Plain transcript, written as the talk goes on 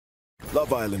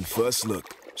Love Island First Look,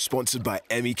 sponsored by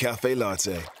Emmy Cafe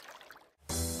Latte.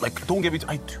 Like, don't get me,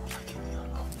 I do like it,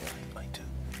 I do.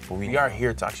 But we are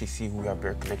here to actually see who we have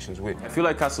better connections with. I feel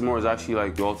like Casamore is actually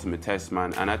like the ultimate test,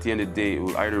 man. And at the end of the day, it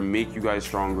will either make you guys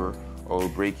stronger or it will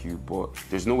break you. But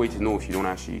there's no way to know if you don't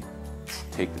actually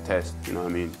take the test, you know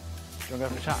what I mean? Do you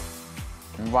want to go for a chat?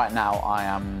 Right now,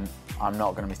 I'm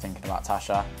not going to be thinking about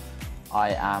Tasha.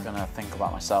 I am going to think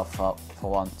about myself for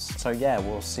once. So yeah,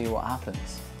 we'll see what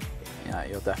happens. Yeah,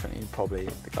 you're definitely probably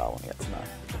the guy I want to get to know.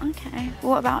 Okay,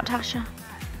 what about Tasha?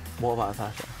 What about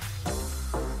Tasha?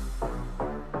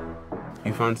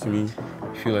 You fancy me,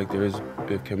 you feel like there is a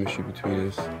bit of chemistry between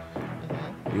us.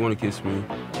 You want to kiss me.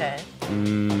 Okay.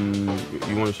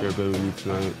 You want to share a bed with me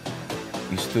tonight.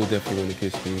 You still definitely want to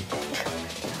kiss me.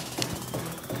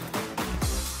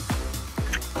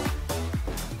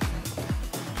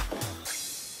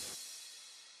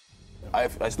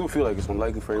 I still feel like it's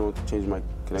unlikely for anyone to change my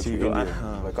connection with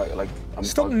India.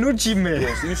 Stop nudging me.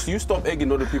 Yes, you stop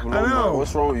egging other people on. Man.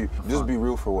 What's wrong with you? Just be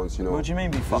real for once, you know. What do you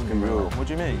mean be fucking real? What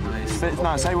do you mean?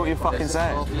 Say what you're fucking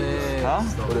saying. Huh?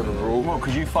 Whatever, bro. What,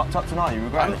 because you fucked up tonight, you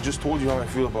regret it? I just told you how I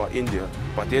feel about India,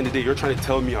 but at the end of the day, you're trying to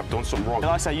tell me I've done something wrong. Did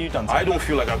I say you've done something? I don't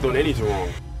feel like I've done anything wrong.